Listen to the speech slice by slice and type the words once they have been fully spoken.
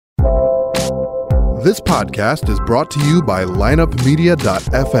This podcast is brought to you by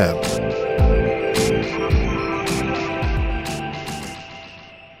lineupmedia.fm.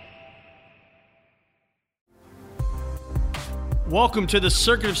 Welcome to the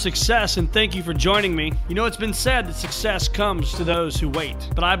Circuit of Success, and thank you for joining me. You know, it's been said that success comes to those who wait,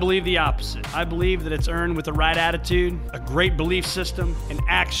 but I believe the opposite. I believe that it's earned with the right attitude, a great belief system, and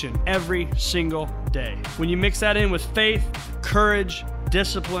action every single day. When you mix that in with faith, courage,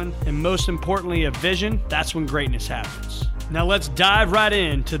 discipline, and most importantly, a vision, that's when greatness happens. Now let's dive right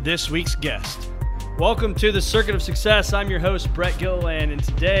into this week's guest. Welcome to the Circuit of Success. I'm your host, Brett Gilliland, and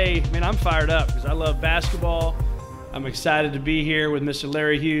today, man, I'm fired up because I love basketball. I'm excited to be here with Mr.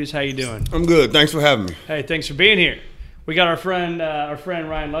 Larry Hughes. How you doing? I'm good. Thanks for having me. Hey, thanks for being here. We got our friend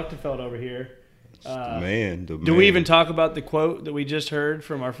Ryan Luchtenfeld over here. The man. Do we even talk about the quote that we just heard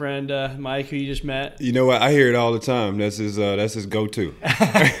from our friend Mike, who you just met? You know what? I hear it all the time. That's his go-to.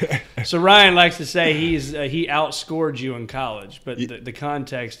 So Ryan likes to say he outscored you in college, but the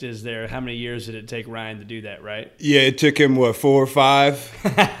context is there. How many years did it take Ryan to do that, right? Yeah, it took him, 4 or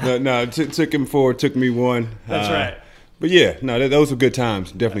 5? no, it took him 4. It took me 1. That's right. But yeah, no, those were good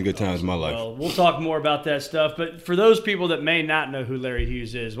times. Definitely good times in my life. Well, we'll talk more about that stuff. But for those people that may not know who Larry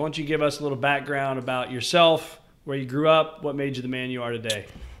Hughes is, why don't you give us a little background about yourself, where you grew up, what made you the man you are today?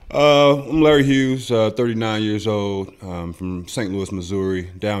 I'm Larry Hughes, 39 years old, from St. Louis, Missouri,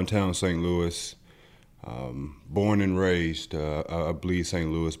 downtown St. Louis. Born and raised, I bleed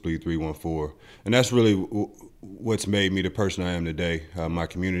St. Louis, bleed 314. And that's really what's made me the person I am today. My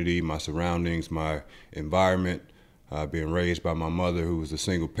community, my surroundings, my environment. Being raised by my mother, who was a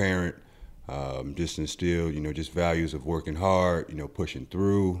single parent, just instilled, just values of working hard, pushing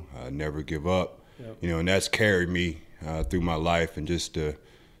through, never give up, Yep. And that's carried me through my life, and just to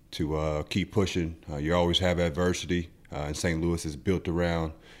keep pushing. You always have adversity, and St. Louis is built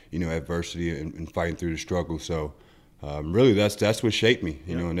around, adversity and fighting through the struggle. So really, that's what shaped me,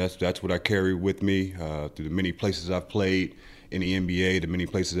 Yep. And that's what I carry with me through the many places I've played in the NBA, the many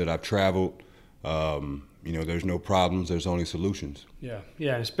places that I've traveled. There's no problems. There's only solutions.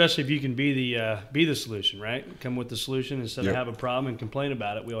 Yeah, especially if you can be the solution, right? Come with the solution instead of have a problem and complain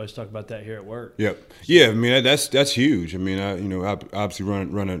about it. We always talk about that here at work. Yep. Yeah, I mean that's huge. I mean, I obviously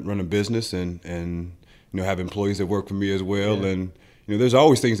run a business and have employees that work for me as well. Yeah. And there's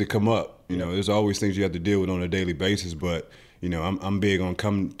always things that come up. There's always things you have to deal with on a daily basis. But I'm big on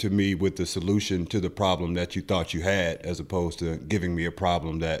come to me with the solution to the problem that you thought you had, as opposed to giving me a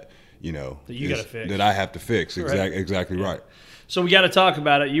problem that that you got to fix, that I have to fix. Exactly yeah. Right. So we got to talk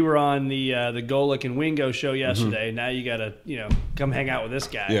about it. You were on the Golick and Wingo show yesterday. Mm-hmm. Now you got to come hang out with this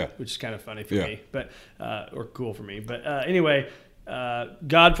guy, which is kind of funny for me, but or cool for me. But anyway,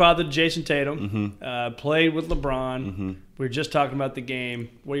 godfather to Jason Tatum, played with LeBron. Mm-hmm. We were just talking about the game.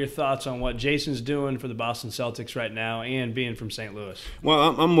 What are your thoughts on what Jason's doing for the Boston Celtics right now, and being from St. Louis?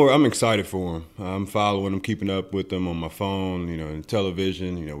 Well, I'm excited for him. I'm following him, keeping up with him on my phone, and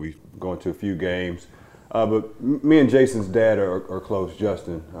television. We've gone to a few games. But me and Jason's dad are close,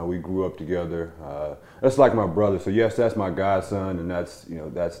 Justin. We grew up together. That's like my brother. So yes, that's my godson, and that's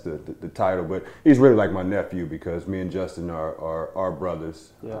the title. But he's really like my nephew, because me and Justin are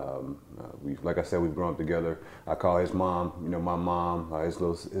brothers. Yeah. Like I said, we've grown up together. I call his mom, my mom. His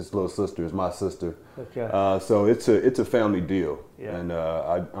little sister is my sister. Okay. So it's a family deal. Yeah. And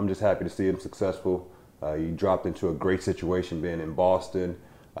I'm just happy to see him successful. He dropped into a great situation being in Boston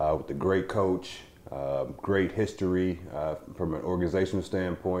with a great coach. Great history from an organizational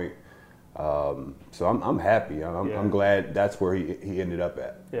standpoint. So I'm happy. I'm glad that's where he ended up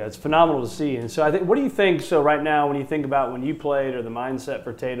at. Yeah, it's phenomenal to see. And so I think, what do you think? So right now, when you think about when you played, or the mindset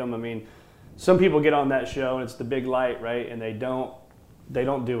for Tatum, I mean, some people get on that show and it's the big light, right? And they don't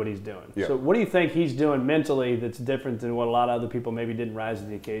do what he's doing. Yeah. So what do you think he's doing mentally that's different than what a lot of other people maybe didn't rise to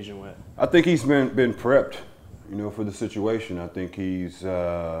the occasion with? I think he's been prepped, for the situation. I think he's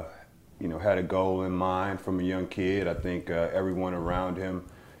had a goal in mind from a young kid. I think everyone around him,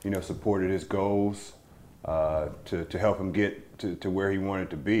 supported his goals to help him get to where he wanted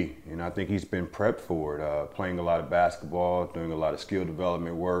to be. I think he's been prepped for it, playing a lot of basketball, doing a lot of skill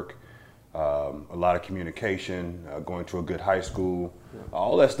development work, a lot of communication, going to a good high school. Yeah.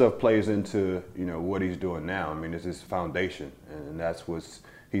 All that stuff plays into, what he's doing now. I mean, it's his foundation, and that's what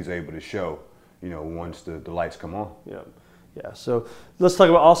he's able to show, once the lights come on. Yeah. Yeah, so let's talk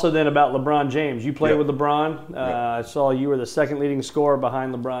about LeBron James. You played with LeBron. I saw you were the second leading scorer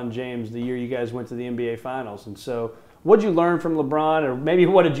behind LeBron James the year you guys went to the NBA Finals. And so what did you learn from LeBron, or maybe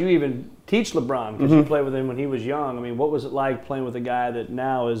what did you even teach LeBron? Because you played with him when he was young. I mean, what was it like playing with a guy that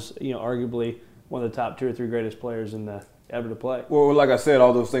now is, arguably one of the top 2 or 3 greatest players in the ever to play. Well, like I said,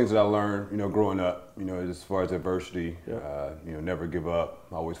 all those things that I learned, growing up, as far as adversity, never give up,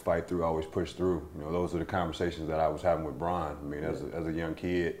 always fight through, always push through. Those are the conversations that I was having with Brian. I mean, as a young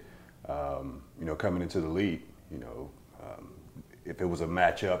kid, coming into the league, if it was a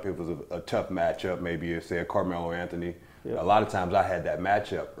matchup, it was a tough matchup, maybe say a Carmelo Anthony. A lot of times I had that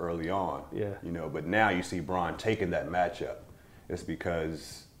matchup early on. But now you see Brian taking that matchup. It's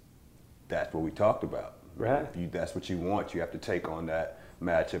because that's what we talked about. Right. If that's what you want. You have to take on that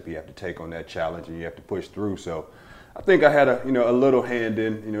matchup. You have to take on that challenge, and you have to push through. So, I think I had a little hand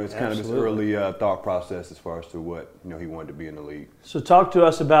in it's kind of this early thought process as far as to what he wanted to be in the league. So, talk to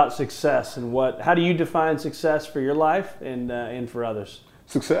us about success and how do you define success for your life and for others?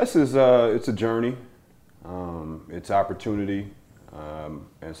 Success is it's a journey. It's opportunity,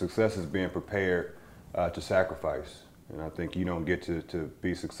 and success is being prepared to sacrifice. And I think you don't get to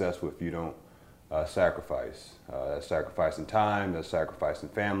be successful if you don't sacrifice. That's sacrificing time, that's sacrificing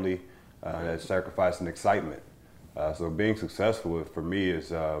family, that's sacrificing excitement. So being successful for me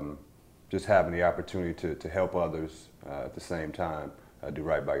is just having the opportunity to help others at the same time. Do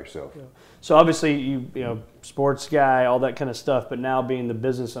right by yourself. So obviously you sports guy, all that kind of stuff, but now being the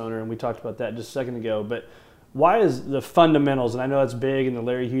business owner, and we talked about that just a second ago, but why is the fundamentals, and I know that's big in the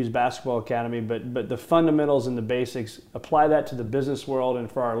Larry Hughes Basketball Academy, but the fundamentals and the basics, apply that to the business world, and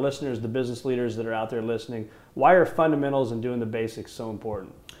for our listeners, the business leaders that are out there listening, why are fundamentals and doing the basics so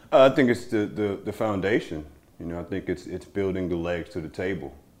important? I think it's the foundation. I think it's building the legs to the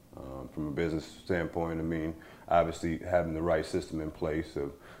table from a business standpoint. I mean, obviously having the right system in place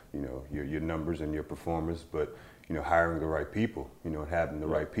of, your numbers and your performance, but hiring the right people, and having the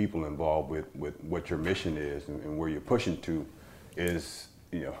right people involved with what your mission is and where you're pushing to is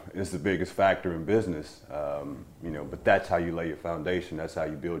the biggest factor in business. But that's how you lay your foundation. That's how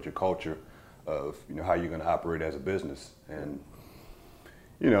you build your culture of, how you're going to operate as a business. And,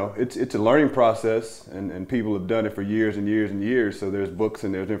 it's a learning process, and people have done it for years and years and years. So there's books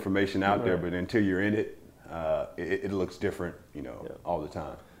and there's information out there, but until you're in it, it looks different, all the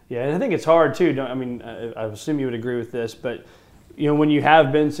time. Yeah, and I think it's hard too. I assume you would agree with this, but when you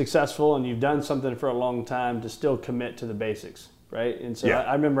have been successful and you've done something for a long time, to still commit to the basics, right? And so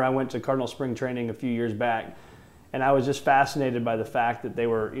I remember I went to Cardinal spring training a few years back, and I was just fascinated by the fact that they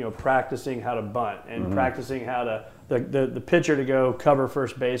were practicing how to bunt and practicing how to the pitcher to go cover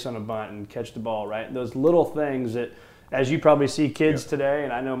first base on a bunt and catch the ball, right? And those little things that, as you probably see kids today,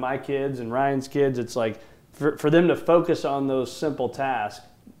 and I know my kids and Ryan's kids, it's like for them to focus on those simple tasks.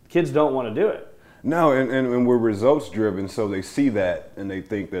 Kids don't want to do it. No, and we're results driven, so they see that and they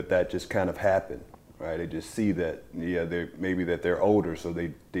think that just kind of happened, right? They just see that, they're older, so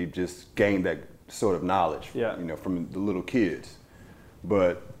they just gained that sort of knowledge, from the little kids.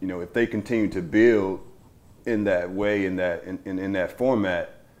 But if they continue to build in that way, in that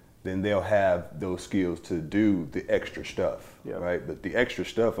format, then they'll have those skills to do the extra stuff, right? But the extra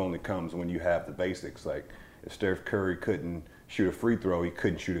stuff only comes when you have the basics. Like if Steph Curry couldn't shoot a free throw, he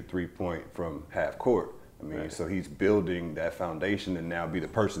couldn't shoot a 3-point from half court. So he's building that foundation and now be the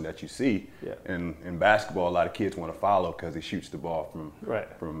person that you see. And in basketball, a lot of kids want to follow because he shoots the ball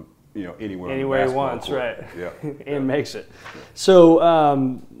from anywhere he wants, court. right? And makes it.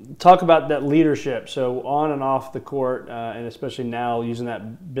 So talk about that leadership. So on and off the court, and especially now using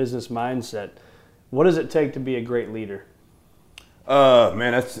that business mindset, what does it take to be a great leader?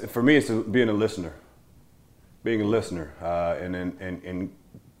 That's for me. It's being a listener. Being a listener, and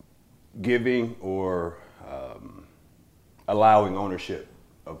giving or allowing ownership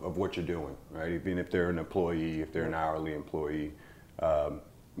of what you're doing, right? Even if they're an employee, if they're an hourly employee,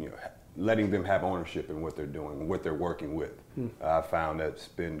 letting them have ownership in what they're doing, what they're working with. I found that's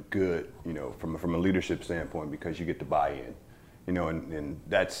been good, from a leadership standpoint, because you get to buy in, and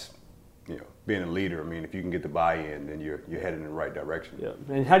that's. Being a leader, if you can get the buy-in, then you're headed in the right direction. Yeah.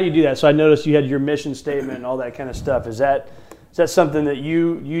 And how do you do that? So I noticed you had your mission statement and all that kind of stuff. Is that something that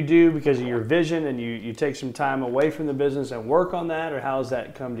you do because of your vision, and you take some time away from the business and work on that, or how does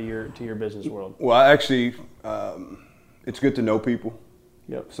that come to your business world? Well, actually, it's good to know people.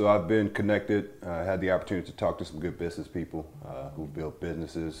 So I've been connected. I had the opportunity to talk to some good business people who built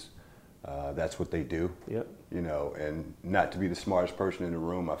businesses. That's what they do. And not to be the smartest person in the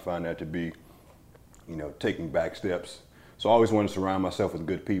room, I find that to be, taking back steps. So I always want to surround myself with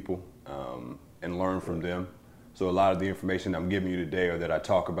good people and learn from them. So a lot of the information I'm giving you today, or that I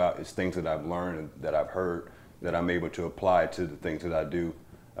talk about, is things that I've learned and that I've heard that I'm able to apply to the things that I do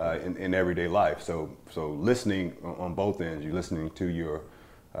in everyday life. So listening on both ends, you're listening to your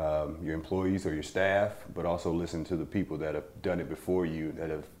employees or your staff, but also listening to the people that have done it before you, that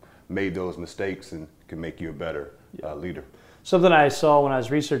have made those mistakes and can make you a better leader. Something I saw when I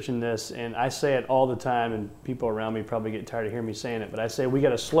was researching this, and I say it all the time, and people around me probably get tired of hearing me saying it, but I say we got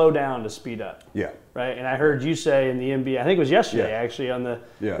to slow down to speed up. Yeah. Right? And I heard you say in the NBA, I think it was yesterday actually on the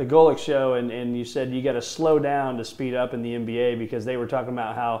Golick show, and you said you got to slow down to speed up in the NBA because they were talking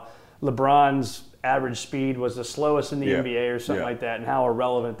about how LeBron's average speed was the slowest in the NBA or something like that, and how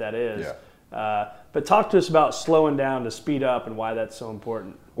irrelevant that is. But talk to us about slowing down to speed up and why that's so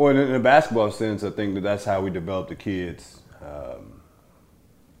important. Well, in a basketball sense, I think that's how we develop the kids.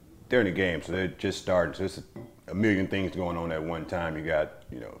 They're in the game, so they're just starting. So there's a million things going on at one time. You got,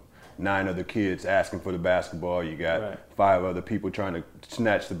 9 other kids asking for the basketball. You got 5 other people trying to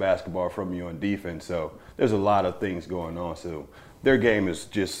snatch the basketball from you on defense. So there's a lot of things going on. So their game is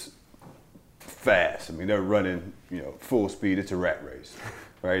just fast. I mean, they're running, full speed. It's a rat race,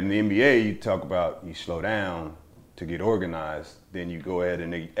 right? In the NBA, you talk about you slow down to get organized, then you go ahead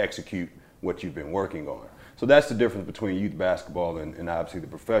and execute what you've been working on. So that's the difference between youth basketball and obviously the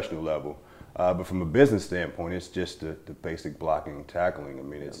professional level. But from a business standpoint, it's just the basic blocking and tackling. I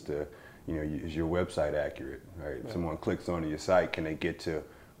mean, it's is your website accurate, right? If someone clicks onto your site, can they get to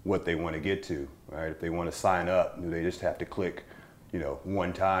what they want to get to, right? If they want to sign up, do they just have to click,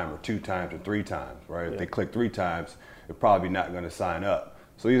 1 time or 2 times or 3 times, right? If they click 3 times, they're probably not going to sign up.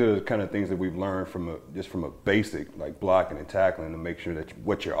 So these are the kind of things that we've learned from a basic like blocking and tackling to make sure that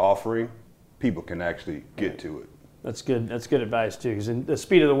what you're offering, people can actually get to it. That's good. That's good advice too, because in the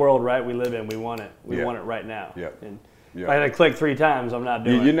speed of the world, right, we live in, we want it. We want it right now. And if I had to click 3 times, I'm not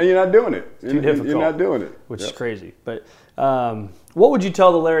doing it. You're not doing it. It's too difficult. You're not doing it. Which is crazy. But what would you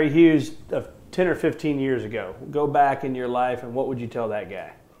tell the Larry Hughes of 10 or 15 years ago? Go back in your life, and what would you tell that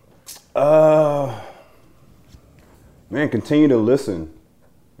guy? Man, continue to listen.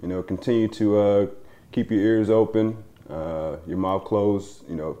 Continue to keep your ears open, your mouth closed.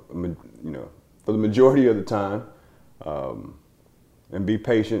 For the majority of the time, and be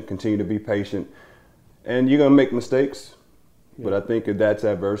patient. Continue to be patient, and you're gonna make mistakes. But I think that's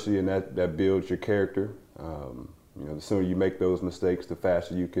adversity, and that builds your character. The sooner you make those mistakes, the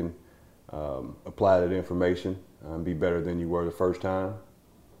faster you can apply that information and be better than you were the first time,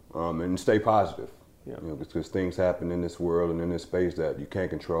 and stay positive. Because things happen in this world and in this space that you can't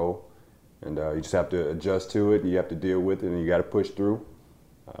control, and you just have to adjust to it. And you have to deal with it, and you got to push through.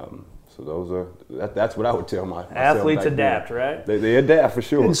 So that's what I would tell my athletes adapt, right? They adapt for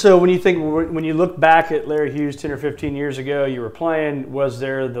sure. And so when you look back at Larry Hughes 10 or 15 years ago, you were playing. Was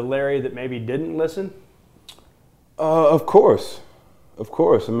there the Larry that maybe didn't listen? Of course.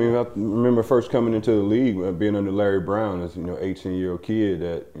 I mean, I remember first coming into the league, being under Larry Brown as 18-year-old kid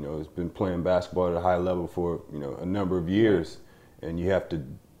that has been playing basketball at a high level for a number of years, and you have to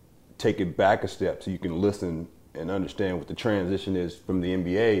take it back a step so you can listen and understand what the transition is from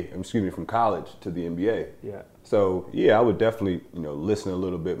from college to the NBA. So I would definitely listen a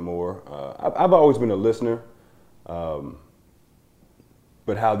little bit more. I've always been a listener, but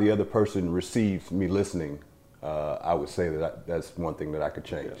how the other person receives me listening, I would say that's one thing that I could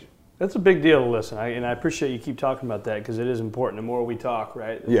change. That's a big deal to listen, and I appreciate you keep talking about that because it is important. The more we talk,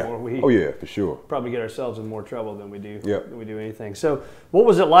 right, the more we for sure. Probably get ourselves in more trouble than we do anything. So what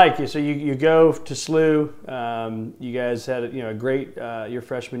was it like? So you go to SLU, you guys had a great your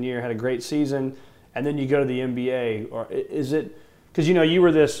freshman year, had a great season, and then you go to the NBA. Or is it because you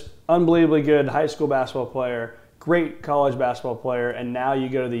were this unbelievably good high school basketball player, great college basketball player, and now you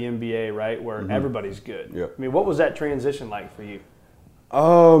go to the NBA, right, where everybody's good. I mean, what was that transition like for you?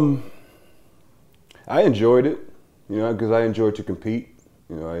 I enjoyed it, because I enjoyed to compete.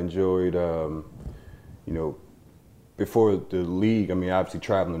 I enjoyed, before the league, I mean, obviously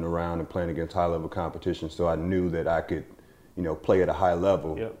traveling around and playing against high-level competition, so I knew that I could, play at a high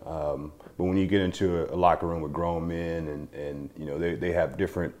level. But when you get into a locker room with grown men and they have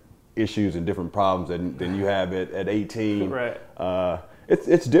different issues and different problems than you have at 18, right.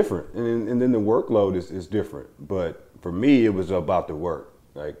 It's different, and then the workload is different. But for me, it was about the work.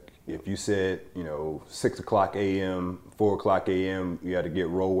 Like if you said 6 o'clock a.m., 4 o'clock a.m., you had to get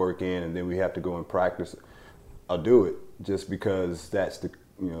roll work in, and then we have to go and practice, I'll do it just because that's the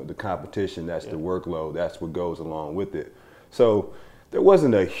competition, that's the workload, that's what goes along with it. So there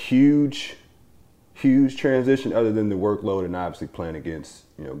wasn't a huge transition other than the workload and obviously playing against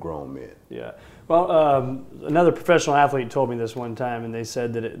grown men. Yeah. Well, another professional athlete told me this one time, and they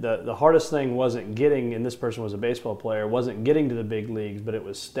said that the hardest thing wasn't getting, and this person was a baseball player, wasn't getting to the big leagues, but it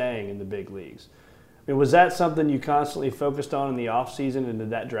was staying in the big leagues. I mean, was that something you constantly focused on in the off season, and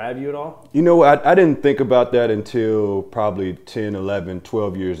did that drive you at all? I didn't think about that until probably 10, 11,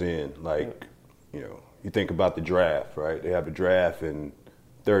 12 years in. Like, you think about the draft, right? They have a draft, and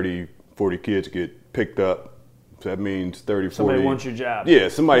 30, 40 kids get picked up that means 30, 40. Somebody wants your job. Yeah,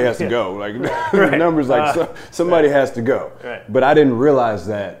 somebody has to go. Like Right. the numbers, like somebody has to go. Right. But I didn't realize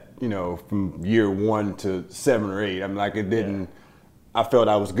that, you know, from year 1 to 7 or 8. I mean, like it didn't. I felt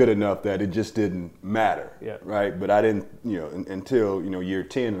I was good enough that it just didn't matter. Yeah. Right. But I didn't, you know, until, you know, year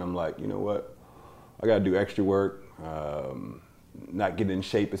 10, and I'm like, you know what, I got to do extra work. Not get in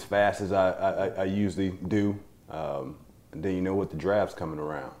shape as fast as I usually do. And then you know what, the draft's coming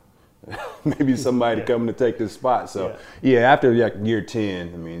around. Maybe somebody coming to take this spot. So after year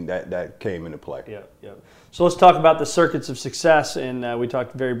 10, I mean that came into play. Yeah. So let's talk about the circuits of success, and we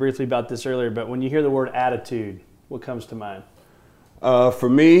talked very briefly about this earlier. But when you hear the word attitude, what comes to mind? For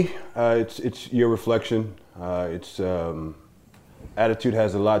me, it's your reflection. Attitude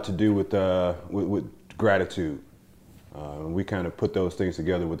has a lot to do with gratitude. We kind of put those things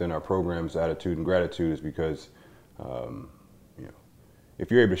together within our programs. Attitude and gratitude is because, you know, if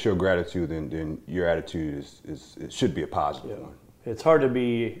you're able to show gratitude, then your attitude it should be a positive one. It's hard to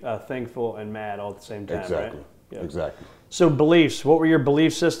be thankful and mad all at the same time, exactly. right? Yep. Exactly. So beliefs, what were your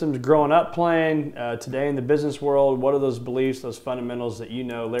belief systems growing up playing? Today in the business world, what are those beliefs, those fundamentals that you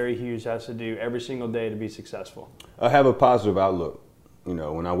know Larry Hughes has to do every single day to be successful? I have a positive outlook. You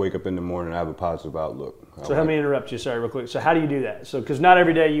know, when I wake up in the morning, I have a positive outlook. So let me interrupt you, sorry, real quick. So how do you do that? So, because not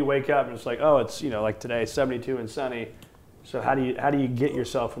every day you wake up and it's like, oh, it's, you know, like today, 72 and sunny. So how do you get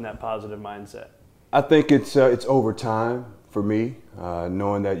yourself in that positive mindset? I think it's over time for me,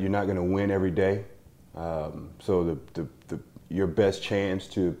 knowing that you're not going to win every day. So your best chance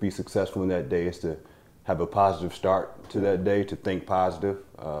to be successful in that day is to have a positive start to that day, to think positive.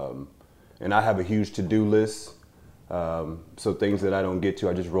 And I have a huge to-do list. So things that I don't get to,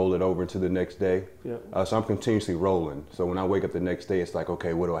 I just roll it over to the next day. Yep. So I'm continuously rolling. So when I wake up the next day, it's like,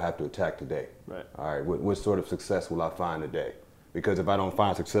 okay, what do I have to attack today? Right. All right, what sort of success will I find today? Because if I don't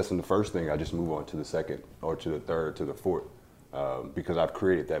find success in the first thing, I just move on to the second or to the third, to the fourth. Because I've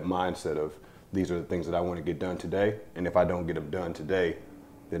created that mindset of these are the things that I want to get done today. And if I don't get them done today,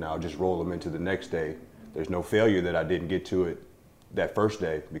 then I'll just roll them into the next day. There's no failure that I didn't get to it that first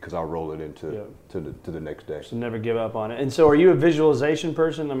day because I'll roll it into to the next day. So never give up on it. And so are you a visualization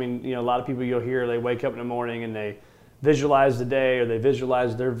person? I mean, you know, a lot of people you'll hear, they wake up in the morning and they visualize the day, or they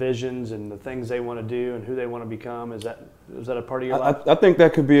visualize their visions and the things they want to do and who they want to become. Is that a part of your life? I think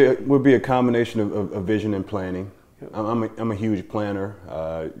that would be a combination of vision and planning. Yep. I'm a huge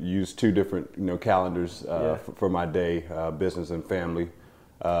planner. Use 2 different calendars for my day, business and family.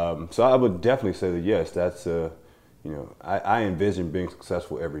 So I would definitely say that yes, that's I envision being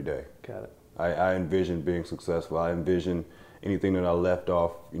successful every day. Got it. I envision being successful. I envision anything that I left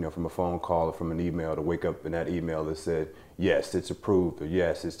off, from a phone call or from an email, to wake up in that email that said, yes, it's approved, or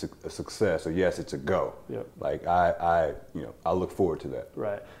yes, it's a success, or yes, it's a go. Yep. Like I look forward to that.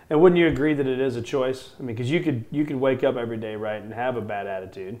 Right. And wouldn't you agree that it is a choice? I mean, because you could wake up every day, right, and have a bad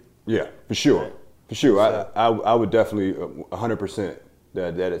attitude. Yeah, for sure. Right. For sure. So, I would definitely 100%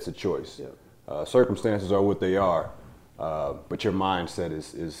 that it's a choice. Yep. Circumstances are what they are, but your mindset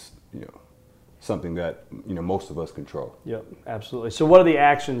is something that most of us control. Yep, absolutely. So what are the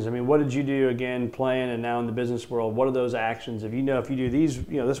actions? I mean, what did you do again playing and now in the business world? What are those actions? If you do these,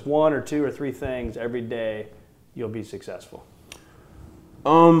 this 1 or 2 or 3 things every day, you'll be successful.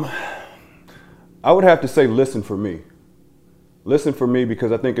 I would have to say listen for me. Listen for me,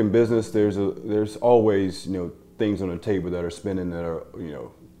 because I think in business there's always things on the table that are spinning that are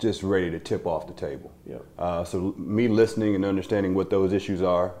just ready to tip off the table. Yep. So me listening and understanding what those issues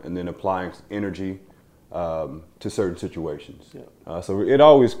are, and then applying energy to certain situations. Yep. So it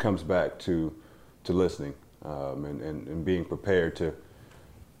always comes back to listening and being prepared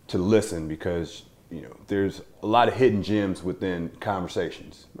to listen, because there's a lot of hidden gems within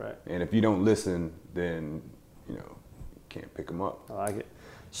conversations. Right. And if you don't listen, then you can't pick them up. I like it.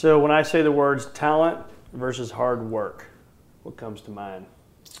 So when I say the words talent versus hard work, what comes to mind?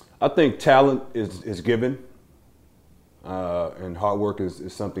 I think talent is given, and hard work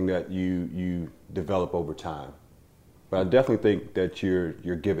is something that you develop over time. But I definitely think that you're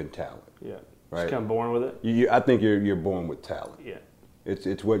given talent. Yeah. Right. Just kind of born with it. I think you're born with talent. Yeah.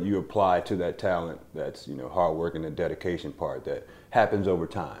 It's what you apply to that talent that's hard work and the dedication part that happens over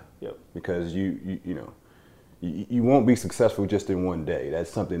time. Yep. Because you won't be successful just in one day. That's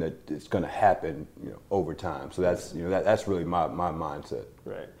something that it's going to happen over time. So that's that's really my mindset.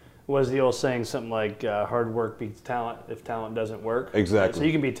 Right. Was the old saying something like hard work beats talent if talent doesn't work? Exactly. So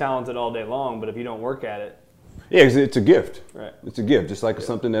you can be talented all day long, but if you don't work at it. Yeah, it's a gift. Right. It's a gift, just like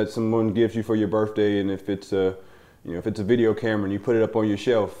something that someone gives you for your birthday, and if it's a video camera and you put it up on your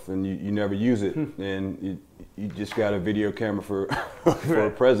shelf and you never use it, then you just got a video camera for a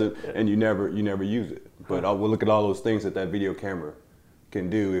present, and you never use it. But we'll look at all those things that video camera can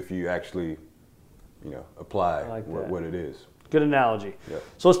do if you actually, apply what it is. Good analogy. Yeah.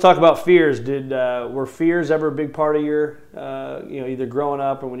 So let's talk about fears. Were fears ever a big part of your, either growing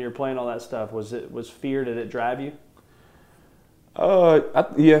up or when you were playing all that stuff? Was fear? Did it drive you?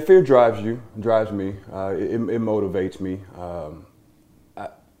 Yeah, fear drives me. It motivates me.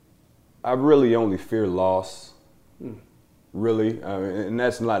 I really only fear loss. Really, and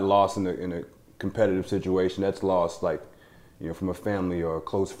that's not loss in a competitive situation. That's loss from a family or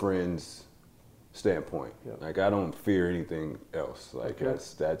close friends standpoint. Yep. Like I don't fear anything else. Like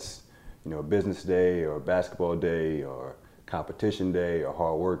that's a business day or a basketball day or competition day or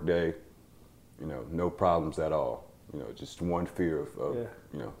hard work day. No problems at all. Just one fear of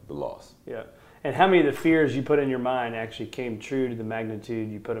the loss. Yeah. And how many of the fears you put in your mind actually came true to the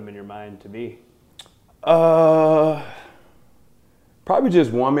magnitude you put them in your mind to be? Probably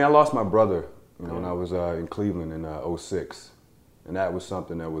just one. I mean, I lost my brother, when I was in Cleveland in '06. And that was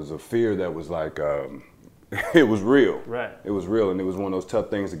something that was a fear that was like, it was real. Right. It was real, and it was one of those tough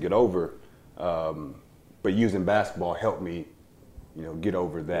things to get over. But using basketball helped me, get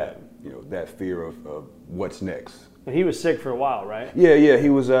over that, that fear of what's next. And he was sick for a while, right? Yeah. He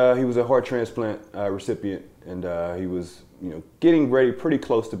was a heart transplant recipient, and he was, getting ready, pretty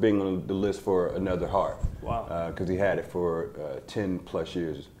close to being on the list for another heart. Wow. Because he had it for 10 plus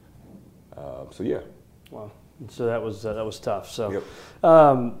years. So yeah. Wow. So that was tough. So, yep.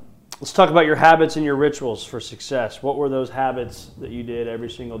 Let's talk about your habits and your rituals for success. What were those habits that you did every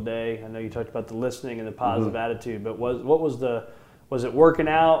single day? I know you talked about the listening and the positive attitude, but was it working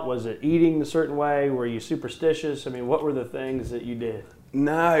out? Was it eating a certain way? Were you superstitious? I mean, what were the things that you did?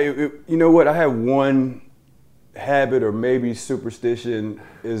 Nah, you know what? I had one habit, or maybe superstition,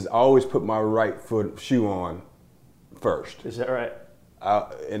 is I always put my right foot shoe on first. Is that right?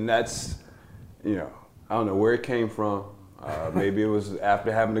 And that's, I don't know where it came from. Maybe it was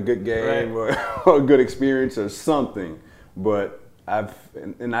after having a good game or a good experience or something. But I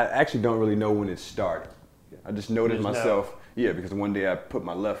actually don't really know when it started. I just noticed myself. Yeah, because one day I put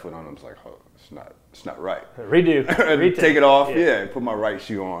my left foot on. I was like, oh, it's not right. Redo. Take it off. Yeah, put my right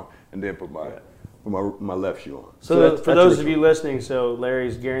shoe on, and then put my left shoe on. So for those of you listening, so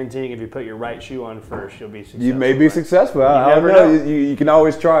Larry's guaranteeing if you put your right shoe on first, you'll be successful. You may be successful. I don't know. You can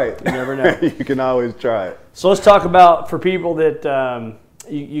always try it. You never know. You can always try it. So let's talk about, for people that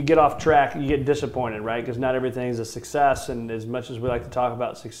you get off track, you get disappointed, right? Because not everything is a success, and as much as we like to talk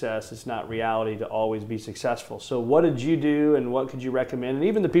about success, it's not reality to always be successful. So what did you do, and what could you recommend? And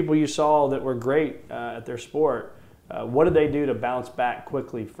even the people you saw that were great at their sport, what did they do to bounce back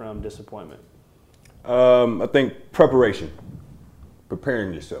quickly from disappointment? I think preparation,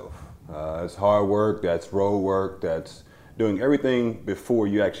 preparing yourself. It's hard work, that's road work, that's doing everything before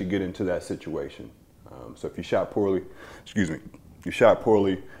you actually get into that situation. So if you shot poorly,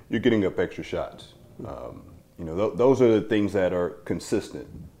 you're getting up extra shots. Those are the things that are consistent,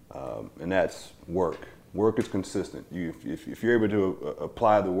 and that's work. Work is consistent. If you're able to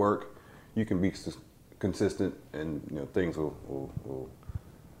apply the work, you can be consistent, and things will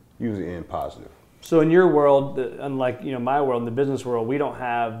usually end positive. So in your world, unlike my world, in the business world, we don't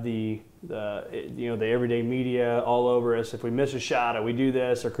have the everyday media all over us. If we miss a shot, or we do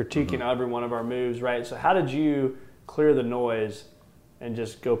this, or critiquing every one of our moves, right? So how did you clear the noise and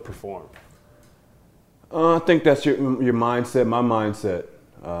just go perform? I think that's your mindset. My mindset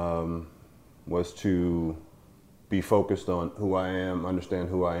was to be focused on who I am, understand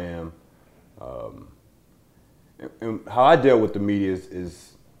who I am, and how I dealt with the media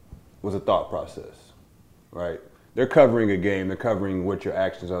was a thought process, right? They're covering a game, they're covering what your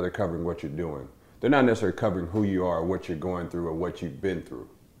actions are, they're covering what you're doing. They're not necessarily covering who you are, what you're going through, or what you've been through.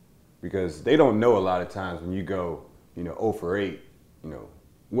 Because they don't know a lot of times when you go, 0 for 8,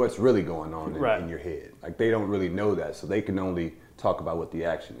 what's really going on in your head. Like they don't really know that, so they can only talk about what the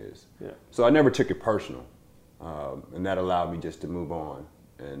action is. Yeah. So I never took it personal, and that allowed me just to move on.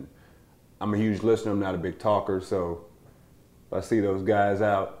 And I'm a huge listener, I'm not a big talker, so if I see those guys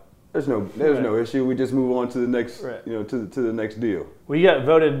out, there's no issue. We just move on to the next, to the next deal. Well, you got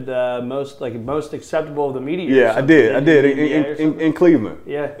voted most acceptable of the media. Yeah, I did in Cleveland.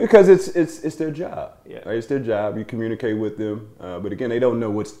 Yeah, because it's their job. Yeah, right? It's their job. You communicate with them, but again, they don't know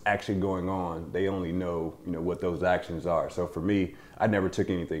what's actually going on. They only know what those actions are. So for me, I never took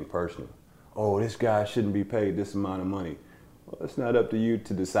anything personal. Oh, this guy shouldn't be paid this amount of money. Well, it's not up to you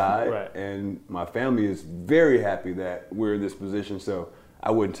to decide. Right. And my family is very happy that we're in this position. So I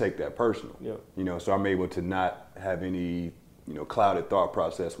wouldn't take that personal. Yep. So I'm able to not have any, clouded thought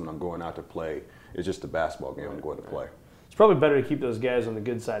process when I'm going out to play. It's just a basketball game I'm going to play. It's probably better to keep those guys on the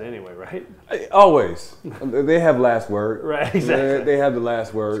good side anyway, right? Always. They have last word. Right, exactly. They have the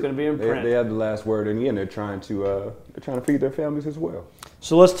last word. It's going to be in print. They have the last word, and again, they're trying to feed their families as well.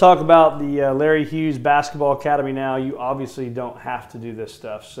 So let's talk about the Larry Hughes Basketball Academy now. You obviously don't have to do this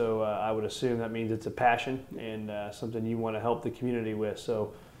stuff, so I would assume that means it's a passion and something you want to help the community with.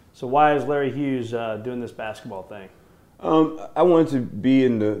 So why is Larry Hughes doing this basketball thing? I wanted to be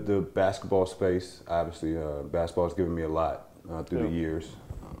in the basketball space. Obviously, basketball has given me a lot through the years.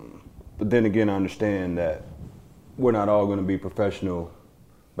 But then again, I understand that we're not all going to be professional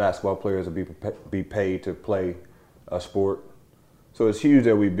basketball players or be paid to play a sport. So it's huge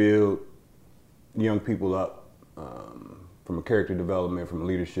that we build young people up from a character development, from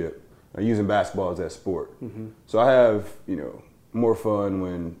leadership, using basketball as that sport. Mm-hmm. So I have, more fun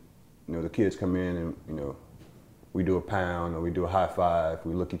when, the kids come in and, we do a pound or we do a high five,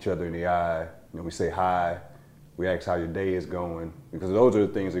 we look each other in the eye, we say hi, we ask how your day is going, because those are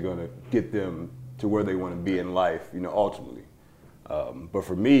the things that are going to get them to where they want to be in life, ultimately. But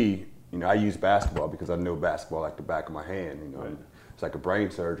for me, I use basketball because I know basketball like the back of my hand. Right. It's like a brain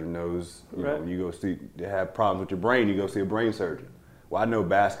surgeon knows, when you go see, you have problems with your brain, you go see a brain surgeon. Well, I know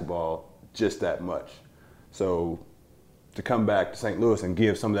basketball just that much. So to come back to St. Louis and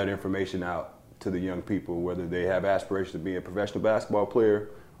give some of that information out to the young people, whether they have aspirations to be a professional basketball player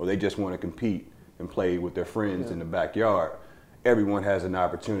or they just want to compete and play with their friends in the backyard, everyone has an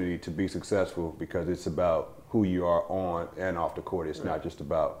opportunity to be successful because it's about who you are on and off the court. It's not just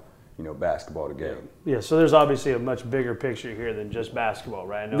about, basketball, the game. Yeah, so there's obviously a much bigger picture here than just basketball,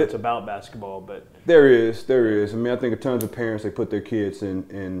 right? I know it's about basketball, but... There is. I mean, I think tons of parents, they put their kids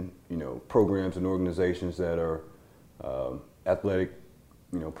in programs and organizations that are athletic,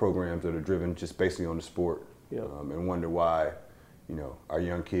 programs that are driven just basically on the sport, and wonder why, our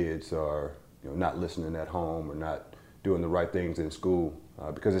young kids are, not listening at home or not doing the right things in school,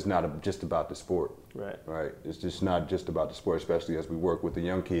 because it's not just about the sport. Right. It's just not just about the sport, especially as we work with the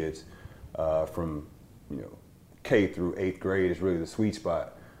young kids from, K through 8th grade is really the sweet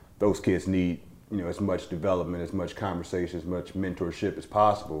spot. Those kids need, as much development, as much conversation, as much mentorship as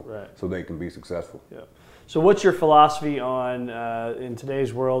possible, so they can be successful. Yeah. So what's your philosophy on, in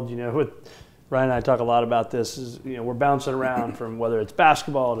today's world, with Ryan and I talk a lot about this, is, we're bouncing around from whether it's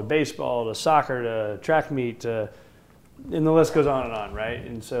basketball to baseball to soccer to track meet to, and the list goes on, right?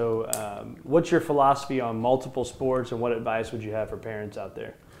 And so what's your philosophy on multiple sports and what advice would you have for parents out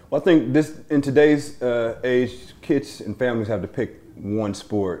there? Well, I think in today's age, kids and families have to pick one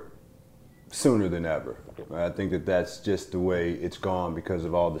sport sooner than ever. I think that's just the way it's gone because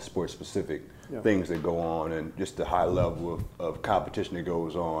of all the sport-specific things that go on and just the high level of competition that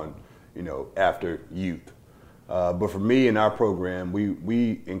goes on, after youth. But for me in our program,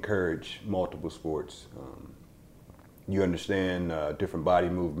 we encourage multiple sports. You understand different body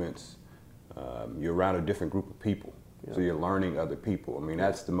movements. You're around a different group of people, so you're learning other people. I mean,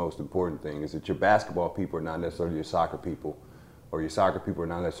 that's the most important thing, is that your basketball people are not necessarily your soccer people, or your soccer people are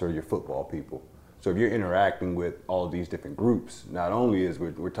not necessarily your football people. So if you're interacting with all of these different groups, not only is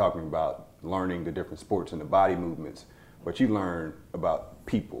we're talking about learning the different sports and the body movements, but you learn about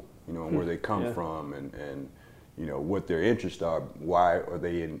people, and where they come from and what their interests are. Why are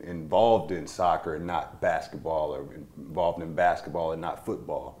they involved in soccer and not basketball, or involved in basketball and not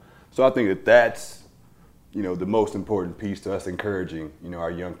football? So I think that's, the most important piece to us encouraging, our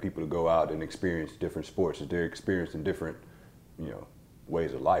young people to go out and experience different sports, that they're experiencing different,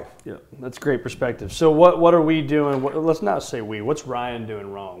 ways of life. Yeah, that's great perspective. So what are we doing? Let's not say we. What's Ryan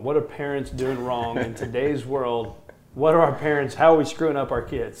doing wrong? What are parents doing wrong in today's world? What are our parents? How are we screwing up our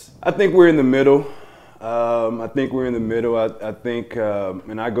kids? I think we're in the middle. I think,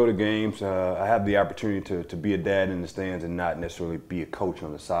 and I go to games, I have the opportunity to be a dad in the stands and not necessarily be a coach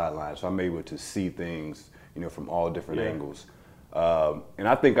on the sideline. So I'm able to see things, from all different angles. And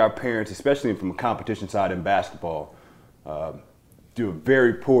I think our parents, especially from a competition side in basketball, do a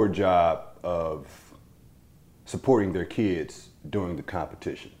very poor job of supporting their kids during the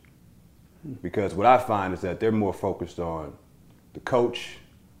competition. Because what I find is that they're more focused on the coach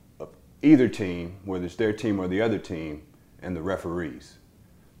of either team, whether it's their team or the other team, and the referees.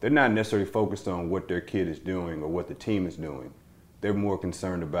 They're not necessarily focused on what their kid is doing or what the team is doing. They're more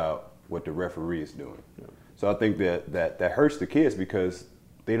concerned about what the referee is doing. Yeah. So I think that hurts the kids because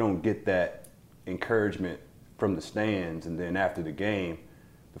they don't get that encouragement from the stands, and then after the game,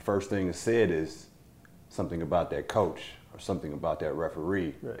 the first thing that's said is something about that coach or something about that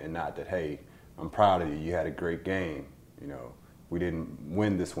referee, and not that, hey, I'm proud of you, you had a great game, we didn't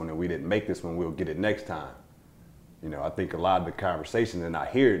win this one and we didn't make this one, we'll get it next time. I think a lot of the conversations, and I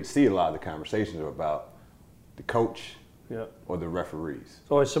hear and see a lot of the conversations are about the coach or the referees.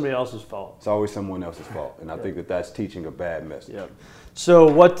 It's always somebody else's fault. It's always someone else's fault, and I think that that's teaching a bad message. Yep.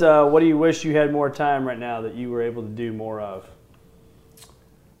 So what do you wish you had more time right now that you were able to do more of?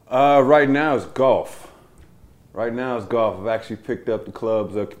 Right now it's golf. Right now it's golf. I've actually picked up the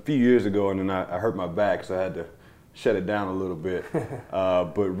clubs a few years ago, and then I hurt my back, so I had to shut it down a little bit.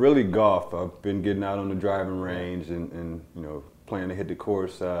 But really golf. I've been getting out on the driving range and planning to hit the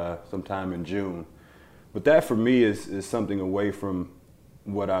course sometime in June. But that for me is something away from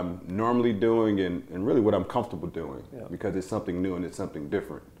what I'm normally doing and really what I'm comfortable doing, because it's something new and it's something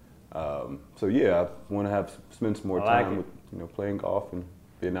different. So yeah, I want to spend some more time with playing golf and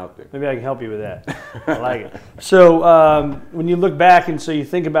being out there. Maybe I can help you with that. I like it. So when you look back and so you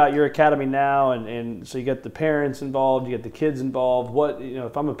think about your academy now, and so you get the parents involved, you get the kids involved. What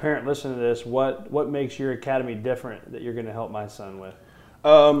if I'm a parent listening to this, what makes your academy different that you're going to help my son with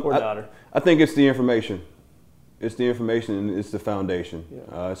or daughter? I think it's the information. It's the information and it's the foundation.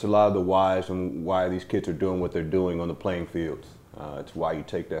 It's a lot of the whys and why these kids are doing what they're doing on the playing fields. It's why you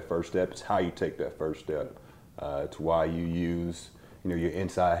take that first step. It's how you take that first step. It's why you use your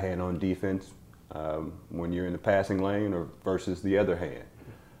inside hand on defense when you're in the passing lane or versus the other hand.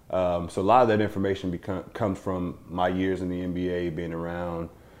 So a lot of that information comes from my years in the NBA, being around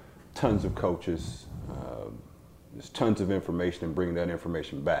tons of coaches. There's tons of information and bringing that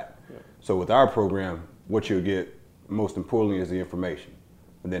information back. So with our program, what you'll get most importantly is the information.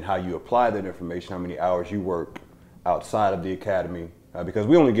 And then how you apply that information, how many hours you work outside of the academy, because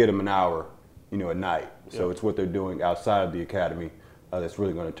we only get them an hour at night. So it's what they're doing outside of the academy that's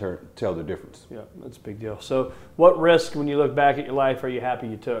really going to tell the difference. Yeah, that's a big deal. So what risk, when you look back at your life, are you happy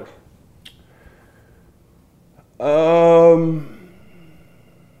you took? I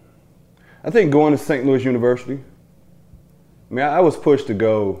think going to St. Louis University. I mean, I was pushed to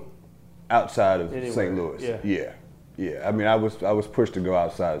go outside of St. Louis. Yeah. I mean, I was pushed to go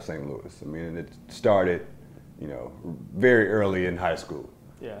outside of St. Louis. I mean, and it started, very early in high school.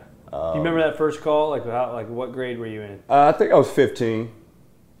 Yeah. Do you remember that first call? Like what grade were you in? I think I was 15.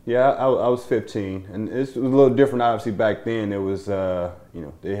 Yeah, I was 15, and it was a little different. Obviously, back then it was,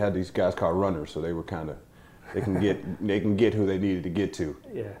 they had these guys called runners, so they were they can get who they needed to get to.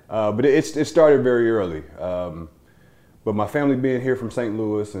 Yeah. But it started very early. But my family being here from St.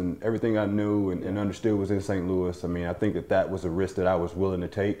 Louis and everything I knew and understood was in St. Louis. I mean, I think that was a risk that I was willing to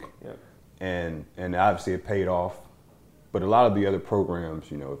take, and obviously it paid off. But a lot of the other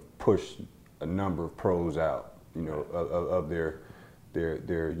programs, pushed a number of pros out, of their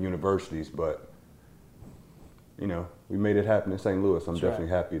universities. But we made it happen in St. Louis. I'm definitely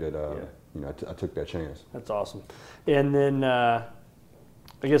happy that I took that chance. That's awesome. And then I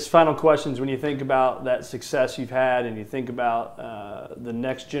guess final questions, when you think about that success you've had and you think about the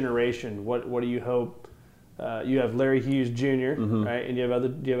next generation, what do you hope? You have Larry Hughes Jr., right? And do you have other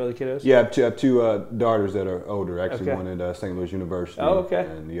kiddos? Yeah, I have two daughters that are older. Actually, one at St. Louis University. Oh, okay.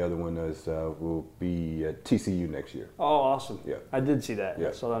 And the other one will be at TCU next year. Oh, awesome. Yeah. I did see that. Yeah.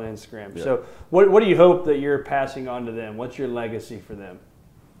 I saw that on Instagram. Yeah. So what do you hope that you're passing on to them? What's your legacy for them?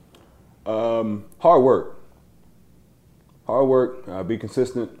 Hard work. Hard work, be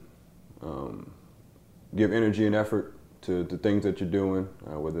consistent, give energy and effort to the things that you're doing,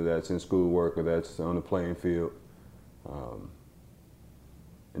 whether that's in schoolwork or that's on the playing field,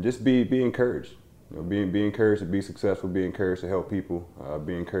 and just be encouraged. Be encouraged to be successful, be encouraged to help people,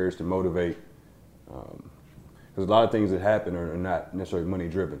 be encouraged to motivate. Because a lot of things that happen are not necessarily money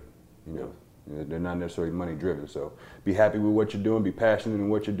driven. They're not necessarily money driven. So be happy with what you're doing, be passionate in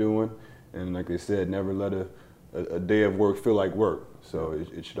what you're doing, and like they said, never let a day of work feel like work. So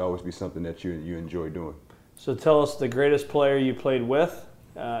it should always be something that you enjoy doing. So tell us the greatest player you played with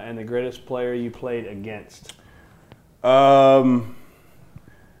and the greatest player you played against. I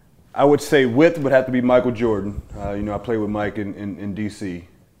would say with would have to be Michael Jordan. I played with Mike in D.C.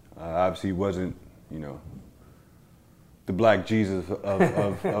 Obviously, he wasn't, the Black Jesus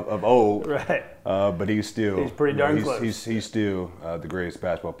of old. Right. But he's pretty darn close. He's still the greatest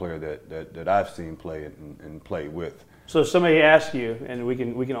basketball player that I've seen play and play with. So if somebody asks you, and we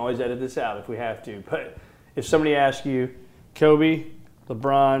can always edit this out if we have to, but if somebody asks you, Kobe,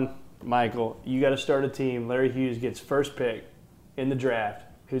 LeBron, Michael, you got to start a team. Larry Hughes gets first pick in the draft.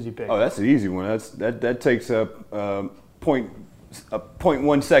 Who's he picking? Oh, that's an easy one. That takes up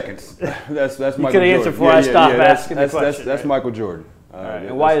 0.1 seconds. That's Michael Jordan. You could answer before I stop asking the question. That's right? Michael Jordan. All right.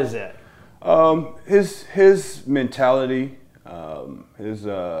 And why is that? His mentality, his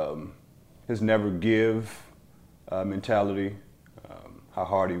never give mentality, how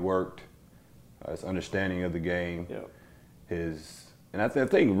hard he worked, his understanding of the game, and I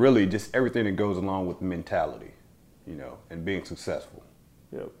think really just everything that goes along with mentality. and being successful.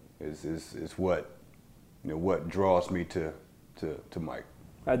 Yep. Is what what draws me to Mike.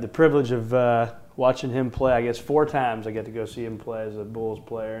 I had the privilege of watching him play. I guess 4 times I got to go see him play as a Bulls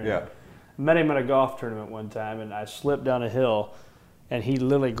player. And Yeah. I met him at a golf tournament one time, and I slipped down a hill, and he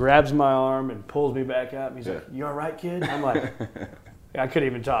literally grabs my arm and pulls me back up. And he's like, "You all right, kid?" I'm like, I couldn't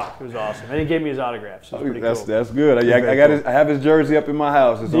even talk. It was awesome. And he gave me his autograph, so it was pretty cool. That's good. I have his jersey up in my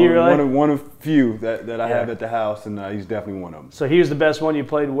house. It's Do you really? one of few that I have at the house, and he's definitely one of them. So he was the best one you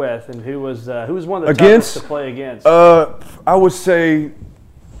played with, and who was one of the Against? toughest to play against? I would say,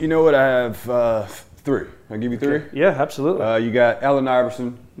 I have 3. I'll give you 3. Okay. Yeah, absolutely. You got Allen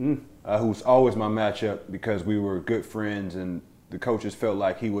Iverson, who was always my matchup because we were good friends, and the coaches felt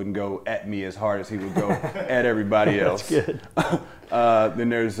like he wouldn't go at me as hard as he would go at everybody else. That's good. Then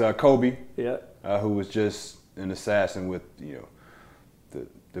there's Kobe, Yeah. who was just an assassin with,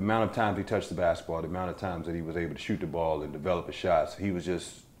 the amount of times he touched the basketball, the amount of times that he was able to shoot the ball and develop his shots. He was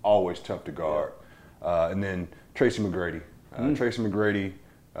just always tough to guard. And then Tracy McGrady. Tracy McGrady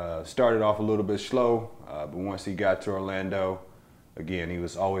started off a little bit slow, but once he got to Orlando, again, he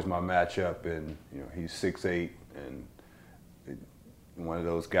was always my matchup, and he's 6'8", and one of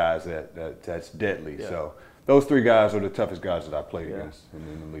those guys that's deadly. Yeah. So those 3 guys are the toughest guys that I played against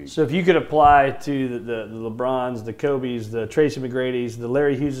in the league. So if you could apply to the LeBrons, the Kobes, the Tracy McGrady's, the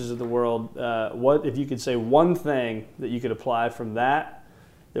Larry Hugheses of the world, what if you could say one thing that you could apply from that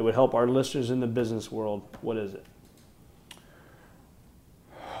would help our listeners in the business world, what is it?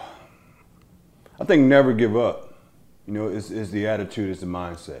 I think never give up. Is the attitude, is the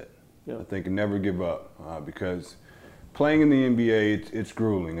mindset. Yeah. I think never give up because playing in the NBA, it's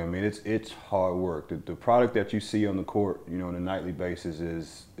grueling. I mean, it's hard work. The product that you see on the court, on a nightly basis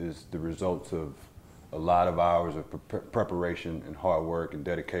is the results of a lot of hours of preparation and hard work and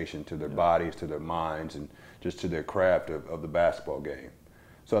dedication to their bodies, to their minds, and just to their craft of the basketball game.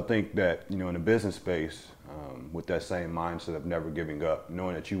 So I think that, in a business space, with that same mindset of never giving up,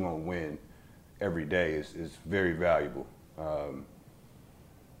 knowing that you won't win every day is very valuable.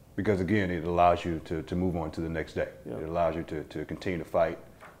 Because again, it allows you to move on to the next day. Yep. It allows you to continue to fight,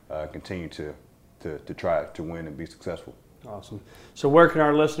 continue to try to win and be successful. Awesome. So where can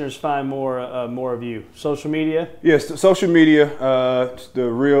our listeners find more of you? Social media? Yes, social media. The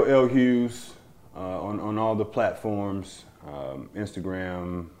real L Hughes on all the platforms,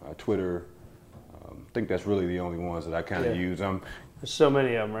 Instagram, Twitter. I think that's really the only ones that I kind of use. There's so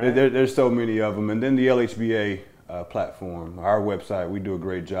many of them, right? There's so many of them, and then the LHBA. Platform, our website, we do a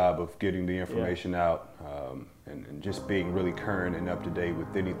great job of getting the information out and just being really current and up to date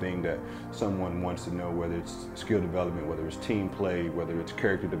with anything that someone wants to know, whether it's skill development, whether it's team play, whether it's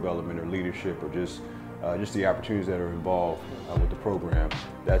character development or leadership, or just the opportunities that are involved with the program.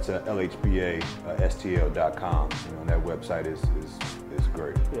 That's lhbastl.com. And that website is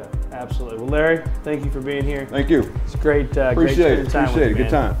great. Yeah, absolutely. Well, Larry, thank you for being here. Thank you. It's great. Appreciate it. Time with you, Good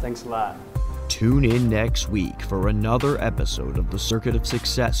time. Thanks a lot. Tune in next week for another episode of The Circuit of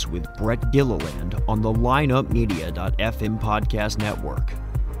Success with Brett Gilliland on the lineupmedia.fm podcast network.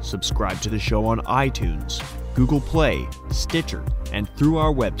 Subscribe to the show on iTunes, Google Play, Stitcher, and through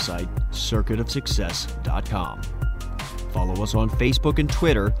our website, circuitofsuccess.com. Follow us on Facebook and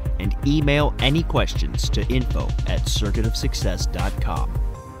Twitter, and email any questions to info@circuitofsuccess.com.